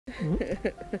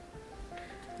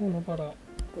このバラ、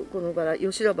このバラ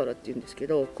吉田バラっていうんですけ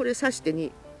ど、これ刺して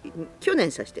去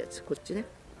年刺したやつ、こっちね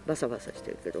バサバサし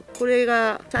てるけど、これ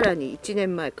がさらに1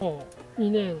年前か。2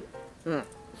年、うん、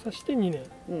刺して2年、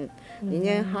2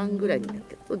年半ぐらいになっ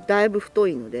てる。だいぶ太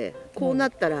いので、こうな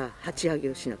ったら鉢上げ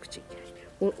をしなくちゃいけない。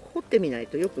掘ってみない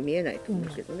とよく見えないと思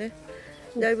うけどね、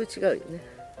だいぶ違うよね。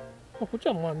こっち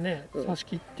はまあね、挿し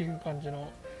木っていう感じ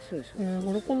の。そうです。こ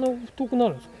れこんな太くな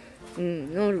るんですか？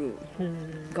なる。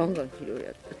ガンガン肥料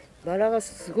やって。バラが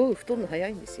すごい太るの早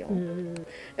いんですよ。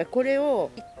これ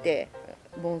を切って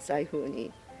盆栽風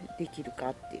にできるか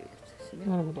っていうやつですね。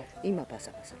なるほど。今バサ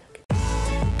バサだけど。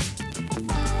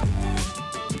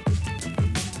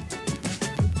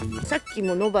さっき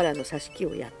も野バラの挿し木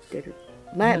をやってる。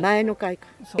前の回か、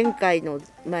前回の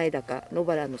前だか野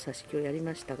バラの挿し木をやり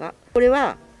ましたが、これ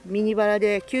はミニバラ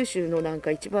で九州のなん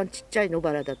か一番ちっちゃい野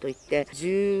バラだと言って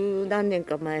十何年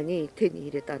か前に手に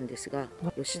入れたんですが、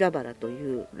吉田バラと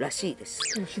いうらしいです。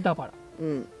吉田バラ、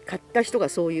買った人が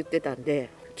そう言ってたんで、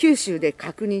九州で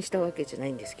確認したわけじゃな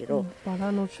いんですけど、バ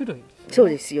ラの種類ですね。そう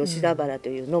です。吉田バラと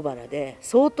いう野バラで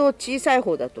相当小さい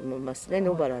方だと思いますね、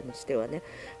野バラにしてはね。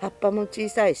葉っぱも小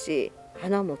さいし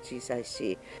花も小さい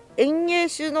し、園芸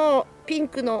種のピン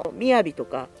クのみやびと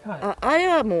か、あれ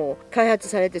はもう開発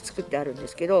されて作ってあるんで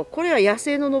すけど、これは野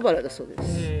生の野バラだそうで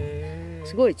す。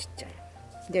すごいちっちゃい。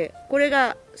でこれ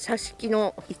が挿し木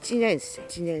の1年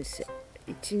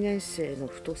生の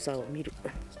太さを見る。こ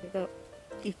れが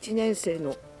1年生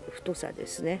の太さで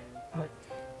すね、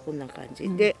こんな感じ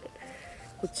で、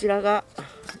こちらが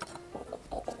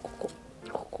こ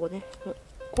こね、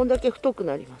こんだけ太く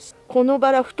なります。この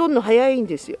バラ太るの早いん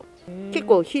ですよ。結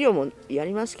構肥料もや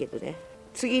りますけどね。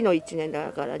次の1年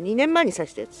だから2年前に刺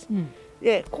したやつ、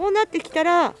でこうなってきた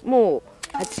らもう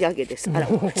鉢上げです。あら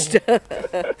落ちた。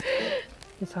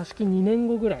挿し木2年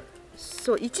後ぐらい。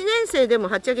そう、1年生でも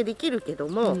鉢上げできるけど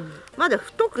も、まだ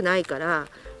太くないから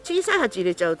小さい鉢入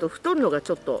れちゃうと太るのが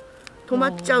ちょっと止ま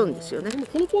っちゃうんですよね。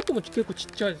このポットも結構ちっ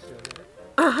ちゃいですよね。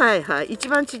はいはい、一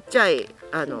番ちっちゃいポ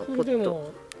ッ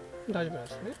ト。大丈夫なん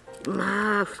ですね。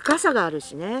まあ深さがある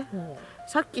しね。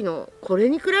さっきのこれ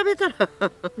に比べたらい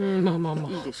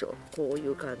いでしょう。こうい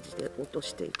う感じで落と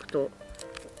していくと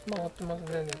回ってます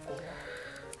ね、猫は。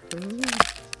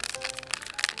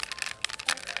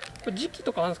これ時期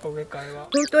とかあるんですか、植え替えは。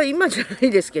本当は今じゃない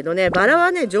ですけどね、バラ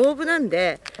はね丈夫なん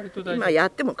で今や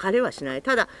っても枯れはしない。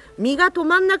ただ実が止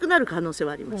まんなくなる可能性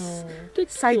はあります。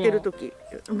咲いてる時、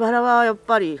バラはやっ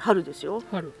ぱり春ですよ。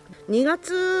2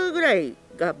月ぐらい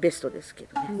がベストですけ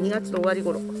どね。2月の終わり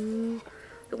頃。こ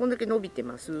んだけ伸びて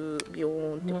ます。ビヨ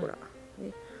ーンってほら、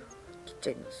ね、切っち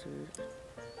ゃいます。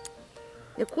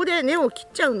でここで根を切っ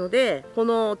ちゃうので、こ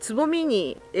のつぼみ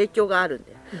に影響があるん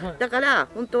で、だから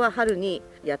本当は春に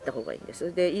やった方がいいんで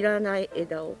す。でいらない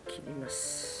枝を切りま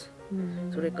す。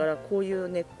それからこういう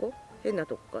根っこ、変な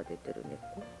とこから出てる根っ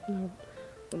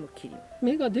こも切ります。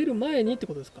芽が出る前にって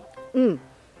ことですか？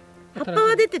葉っぱ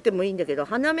は出ててもいいんだけど、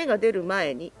花芽が出る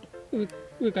前に植え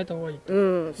替えた方がいい。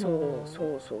そ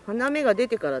う花芽が出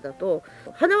てからだと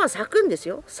花は咲くんです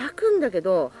よ。咲くんだけ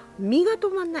ど実が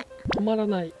止まんない。止まら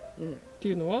ないって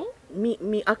いうのは、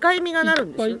赤い実がなる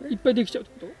んですよね。いっぱいできちゃうっ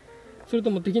てこと？それと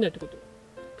もできないってこと？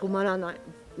止まらない。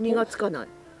実がつかない。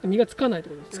実がつかないって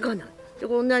ことですね。つかない。で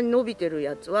こんなに伸びてる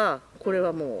やつはこれ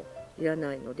はもういら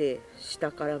ないので、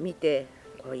下から見て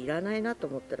これいらないなと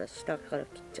思ったら下から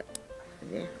切っちゃ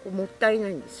うね。もったいな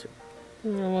いんですよ。こ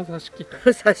れは挿し木と。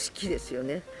挿し木ですよ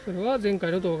ね。それは前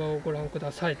回の動画をご覧く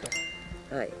ださいと。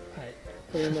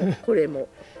これも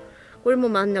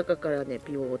真ん中からね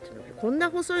ピヨーって伸びる。こんな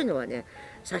細いのはね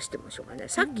刺してもしょうがない。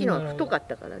さっきのは太かっ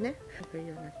たからね。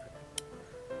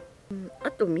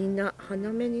あとみんな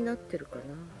花芽になってるかな。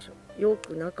よ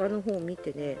く中の方見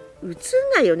てね、映ん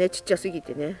ないよね、ちっちゃすぎ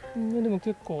てね。でも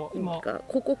結構今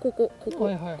ここ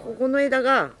の枝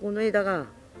が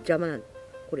邪魔なの。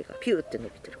これがピューって伸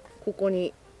びてる。ここ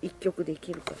に一曲で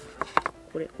きるから、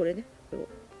これね、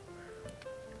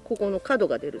ここの角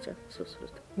が出るじゃん。そうする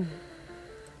と、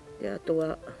であと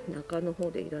は中の方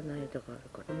でいらない枝がある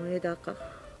から、この枝か。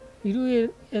い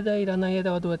る枝いらない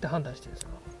枝はどうやって判断してるんです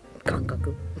か？感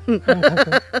覚。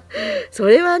そ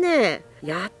れはね、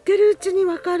やってるうちに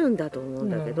分かるんだと思うん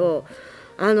だけど、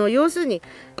要するに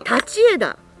立ち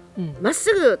枝、まっ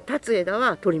すぐ立つ枝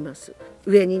は取ります。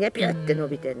上にねピュッて伸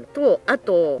びてるのと、あ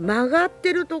と曲がっ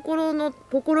てるとこ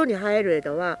ろに生える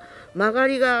枝は曲が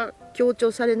りが強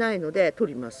調されないので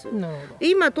取ります。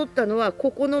今取ったのは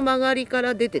ここの曲がりか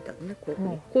ら出てたのね。こ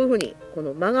ういうふうにこ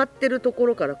の曲がってるとこ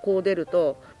ろからこう出る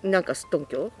となんかすっとん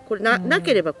きょう、これな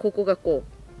ければここがこ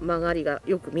う曲がりが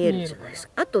よく見えるじゃないです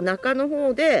か。あと中の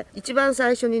方で一番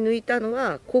最初に抜いたの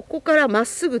はここからまっ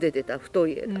すぐで出た太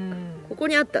い枝、ここ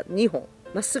にあった2本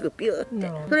まっすぐピューっ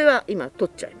て、それは今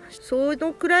取っちゃいました。そ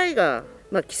のくらいが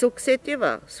規則性って言え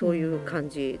ばそういう感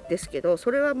じですけど、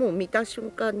それはもう見た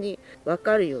瞬間に分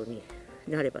かるように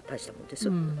なれば大したもんです。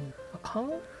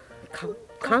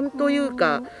勘という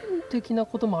か的な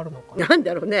こともあるのかな。なん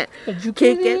だろうね。受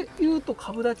験で言うと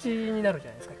株立ちになるじ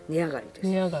ゃないですか。値上がりです。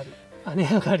値上がり。値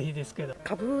上がりですけど。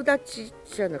株立ち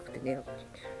じゃなくて値上がり。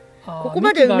ここ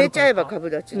まで埋めちゃえば株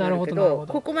立ちになるけど、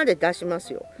ここまで出しま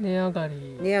すよ。値上が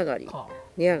り。値上がり。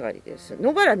値上がりです。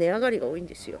野原値上がりが多いん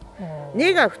ですよ。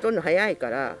根が太るの早いか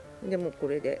ら、でもこ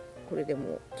れでもう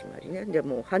決まりね。で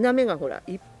も花芽がほら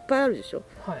いっぱいあるでしょ。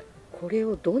はい。これ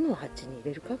をどの鉢に入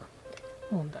れるかが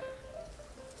問題。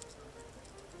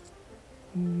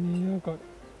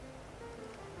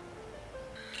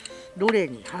どれ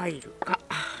に入るか。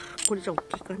これじゃ大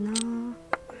きいかな。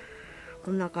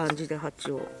こんな感じで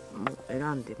鉢を選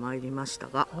んでまいりました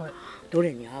が、はい、ど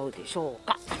れに合うでしょう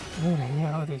か。どれに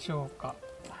合うでしょうか。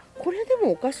これでも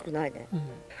おかしくないね。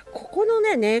ここの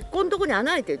ね根っこのとこに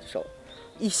穴開いてるでしょ。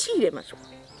石入れましょう。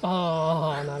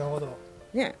ああ、なるほど。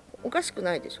ね、おかしく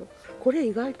ないでしょ。これ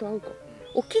意外と合うか。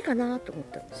大きいかなと思っ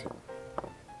たんですよ。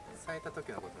咲いた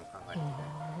時のことも考えて。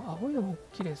青いのも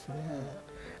綺麗ですね。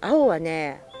青は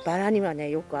ね、バラにはね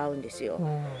よく合うんですよ。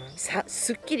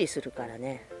すっきりするから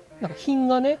ね。なんか品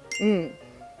がね。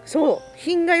そう、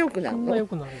品が良くなるの。品が良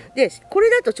くなる。で、これ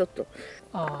だとちょっと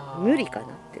無理かなっ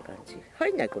て感じ。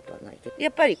入んないことはないけど、や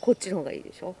っぱりこっちの方がいい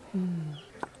でしょ。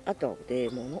あとはデ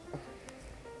ーモの。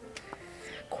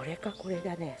これかこれ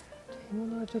だね。デーモ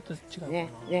のはちょっと違うかな。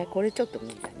ね、これちょっと無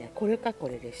理だね。これかこ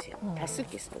れですよ。多数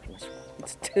決取りましょう。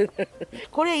つって。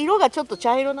これ色がちょっと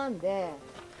茶色なんで。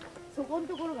そこの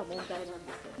ところが問題なんです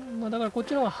よ。だからこっ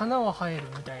ちの方が花は生える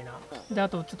みたいな。で、あ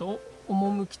とちょっと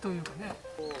趣というかね。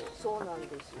そうなんで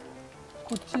すよ。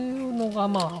こっちのが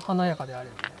華やかであれ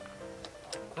ばね。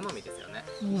好みですよね。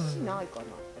石ないかな。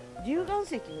龍岩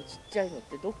石のちっちゃいのっ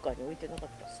てどっかに置いてなかっ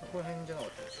たっすね。この辺じゃなか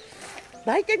ったです。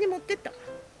売店に持ってった。あ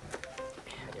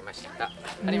りました。あ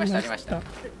りました。ありました。あっ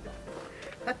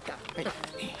た。こ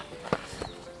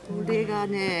れが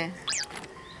ね。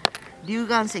龍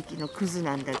岩石のクズ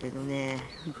なんだけどね、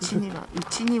うちに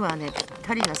はねぴっ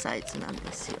たりなサイズなん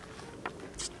ですよ。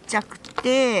ちっちゃく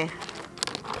て、こ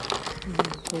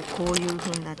ういう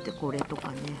風になって、これとか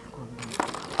ね、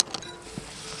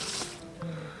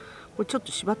これちょっ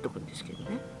と縛っとくんですけど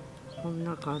ね。こん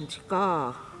な感じ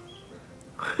か。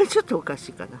これちょっとおかし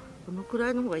いかな。このくら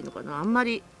いの方がいいのかな。あんま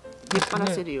り出っ張ら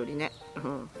せるよりね。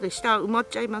で下埋まっ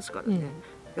ちゃいますからね。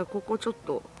ここちょっ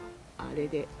とあれ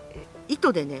で。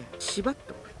糸でね縛っ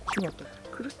とく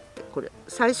るってこれ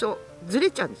最初ずれ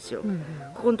ちゃうんですよ、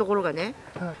ここのところがね。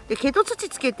で毛と土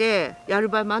つけてやる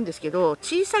場合もあるんですけど、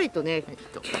小さいとね毛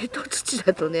と土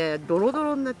だとねドロド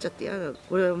ロになっちゃって嫌なの。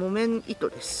これは木綿糸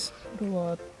です。これ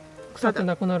は腐って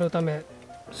なくなるため。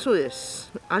そうで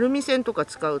す。アルミ線とか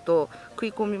使うと食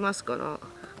い込みますから、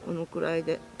このくらい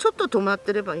でちょっと止まっ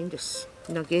てればいいんです。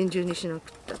厳重にしなく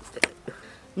ったって。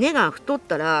根が太っ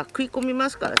たら食い込みま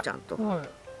すからちゃんと。こ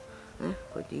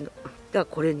れでいいの。では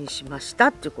これにしました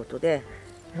っていうことで、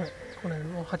これ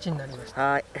も鉢になりました。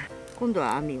はい。今度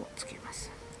は網をつけま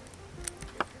す。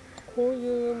こう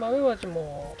いう豆鉢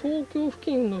も東京付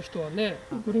近の人はね、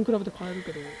グリーンクラブで買える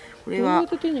けど、これはどうや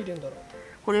って手に入れるんだろう。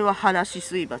これは原止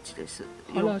水鉢です。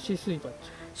原止水鉢。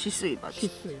止水鉢。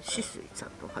止水さん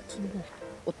の鉢で。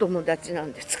お友達な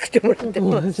んで作ってもらって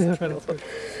ます。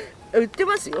売って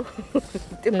ますよ。売っ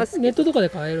てます。ネットとかで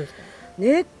買えるんですか。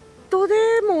ネットで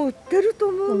も売ってると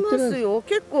思いますよ。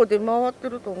結構出回って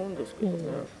ると思うんですけどね。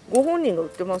ご本人が売っ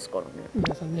てますからね。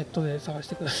皆さんネットで探し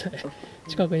てください。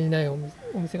近くにないお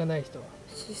店がない人は。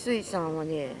止水さんは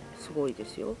ね、すごいで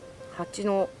すよ。鉢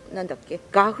のなんだっけ、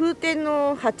画風展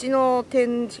の鉢の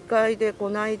展示会でこ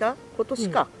の間、今年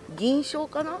か、銀賞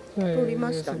かな、取り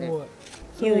ましたね。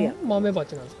豆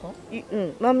鉢なんですか？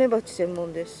豆鉢専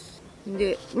門です。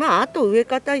で、あと植え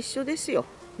方一緒ですよ。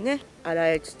ね、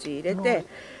粗い土入れて、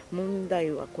問題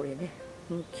はこれね。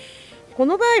こ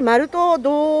の場合丸と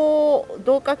同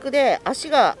角で足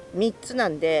が3つな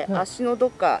んで、足のど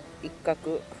っか一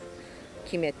角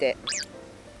決めて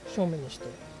正面にして、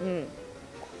こ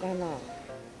こかな。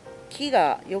木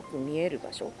がよく見える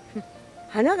場所。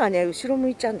花がね後ろ向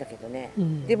いちゃうんだけどね、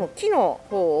でも木の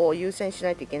方を優先し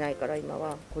ないといけないから、今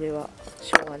はこれは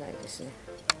しょうがないですね。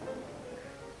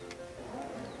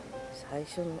最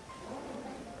初の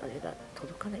あれが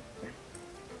届かない。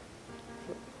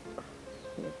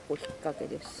ここ引っ掛け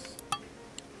です。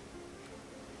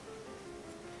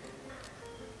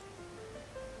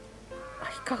引っ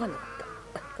掛かかんなかっ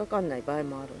た。かかんない場合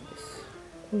もあるんです。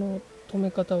この止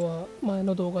め方は前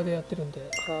の動画でやってるんで、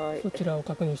はい、そちらを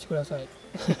確認してください。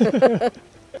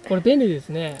これ便利です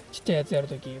ね。ちっちゃいやつやる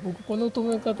とき、僕この止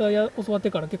め方教わっ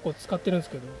てから結構使ってるんです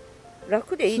けど、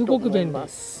楽でいいと思いま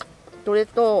す。それ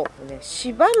と、ね、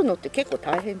縛るのって結構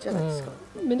大変じゃないですか。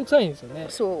めんどくさいんですよね。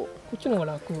そう。こっちの方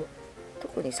が楽。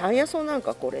特に山野草なん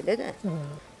かこれでね、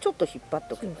ちょっと引っ張っ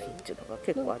とけばいいっていうのが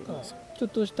結構あります。ちょっ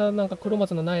としたなんか黒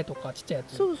松の苗とかちっちゃいや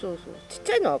つ。そうそうそう。ちっ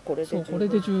ちゃいのはこれで十分。そう、これ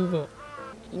で十分。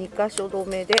2箇所止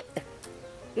めで、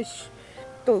よし。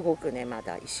と動くね、ま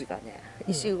だ石がね。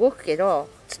石動くけど、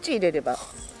土入れれば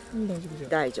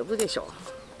大丈夫でしょ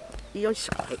う。よいし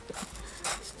ょ。はい。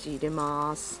土入れ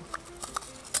ます。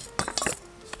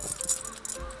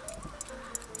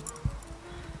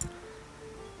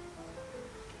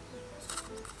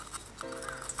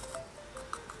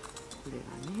これ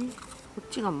がね、こっ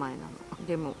ちが前なの。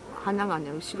でも花が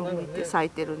ね後ろ向いて咲い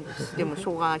てるんです。でもし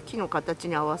ょうがない、木の形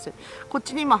に合わせる。こっ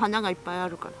ちに今花がいっぱいあ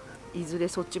るから、いずれ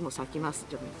そっちも咲きます。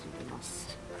じゃあ水入れま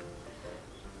す。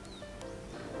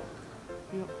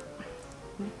よっ、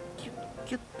ね、キュッ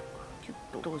キュッとキュ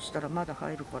ッと通したらまだ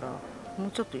入るから、も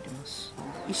うちょっと入れます。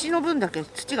石の分だけ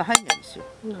土が入んないんですよ。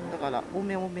だから多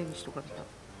め多めにしとかないと。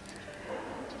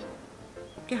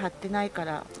苔張ってないか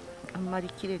らあんまり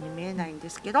綺麗に見えないんで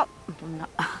すけど、こんな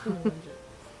こ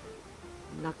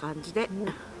んな感じで、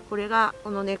これが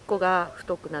この根っこが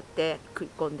太くなって食い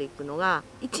込んでいくのが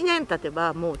1年経て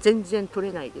ばもう全然取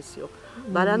れないですよ。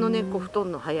バラの根っこ太る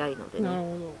の早いのでね。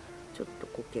ちょっと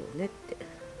苔を練って、こ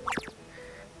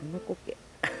の苔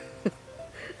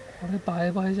これ倍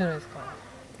々じゃないですか。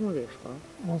そうですか。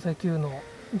BonsaiQの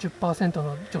 10%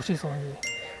 の女子層に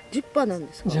 10% なん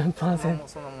ですか。 10%。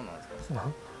そんなもんなんです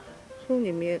か。そう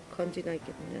に感じない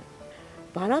けどね。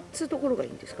バラっつうところがいい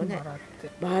んですかね。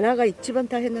バラが一番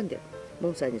大変なんだよ、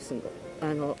盆栽に住ん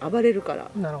だ。暴れるか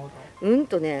ら。なるほ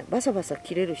ど。ね、バサバサ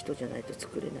切れる人じゃないと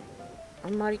作れない。あ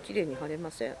んまり綺麗に貼れ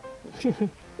ません。こ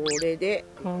れで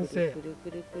完成。くるく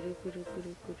るくるくるくるくるく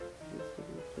る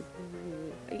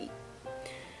くる。はい。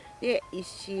で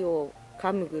石を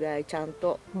噛むぐらいちゃん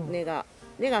と根が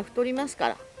太りますか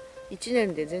ら、1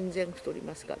年で全然太り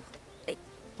ますから。はい。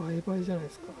倍々じゃない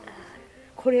ですか。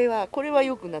これは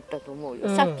良くなったと思う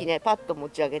よ。さっきねパッと持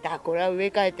ち上げて、これは植え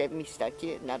替えて見せたら綺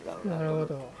麗になるだろうな。なるほ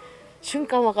ど。瞬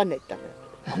間わかんないって言っ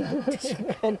たのよ。瞬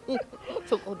間に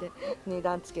そこで値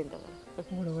段つけんだから。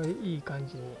これはいい感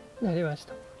じになりまし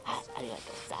た。はい、ありがと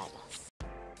うございます。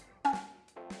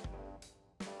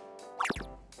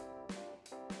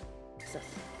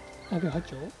アゲハ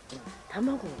チョウ？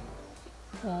卵。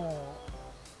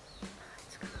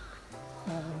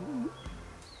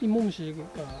芋虫が。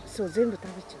そう、全部食べ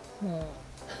ち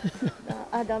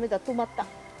ゃう。ダメだ、止まった。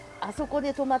あそこ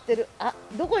で止まってる。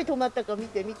どこに止まったか見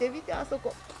て、あそ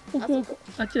こ。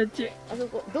あっちあっち。あそ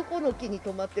こ、どこの木に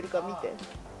止まってるか見て。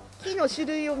木の種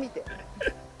類を見て。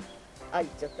行っ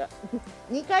ちゃった。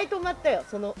2回止まったよ、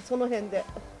その辺で。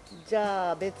じ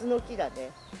ゃあ、別の木だ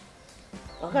ね。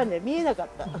わかんない、見えなかっ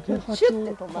た。シュッ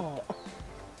て止まっ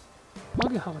た。ア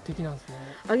ゲハが敵なんですね。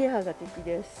アゲハが敵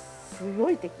です。す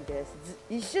ごい敵です。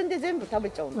一瞬で全部食べ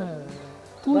ちゃうんだもん。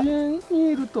東園に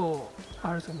いると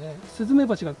あれですよね。スズメ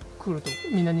バチが来ると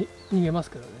みんなに逃げま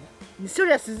すけどね。そ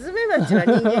りゃスズメバチは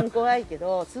人間怖いけ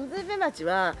ど、スズメバチ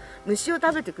は虫を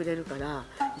食べてくれるから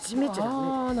いじめちゃダ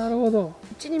メ。なるほど。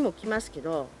うちにも来ますけ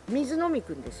ど、水飲み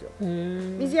くんですよ。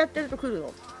水やってると来る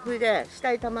の。それで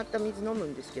下に溜まった水飲む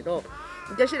んですけど、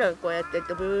私らがこうやって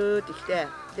ブーって来て、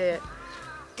で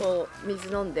こう水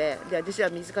飲んで、私ら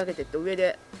水かけてって上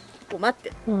でこう待っ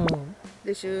て、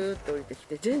でシューッと降りてき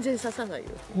て全然刺さないよ。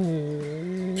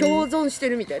共存して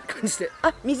るみたいな感じで、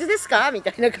水ですかみた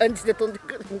いな感じで飛んで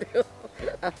くるんだよ。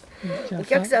お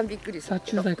客さんびっくりする。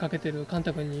殺虫剤かけてるカン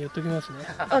タ君に言っときますね。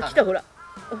来た、ほら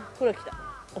来た。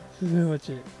スズメバ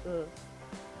チ。いや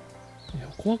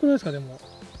怖くないですか。でも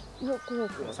怖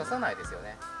く刺さないですよ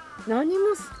ね。何も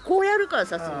こうやるから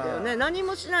刺すんだよね。何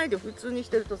もしないで普通にし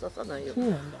てると刺さないよ。そう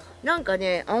なんだ。なんか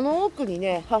ね、奥に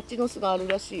ね蜂の巣がある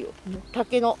らしいよ。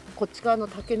竹のこっち側の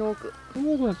竹の奥。スズ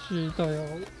メバチいたら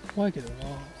怖いけどな。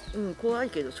怖い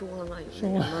けどしょうがないよね。真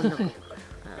ん中だから。はい。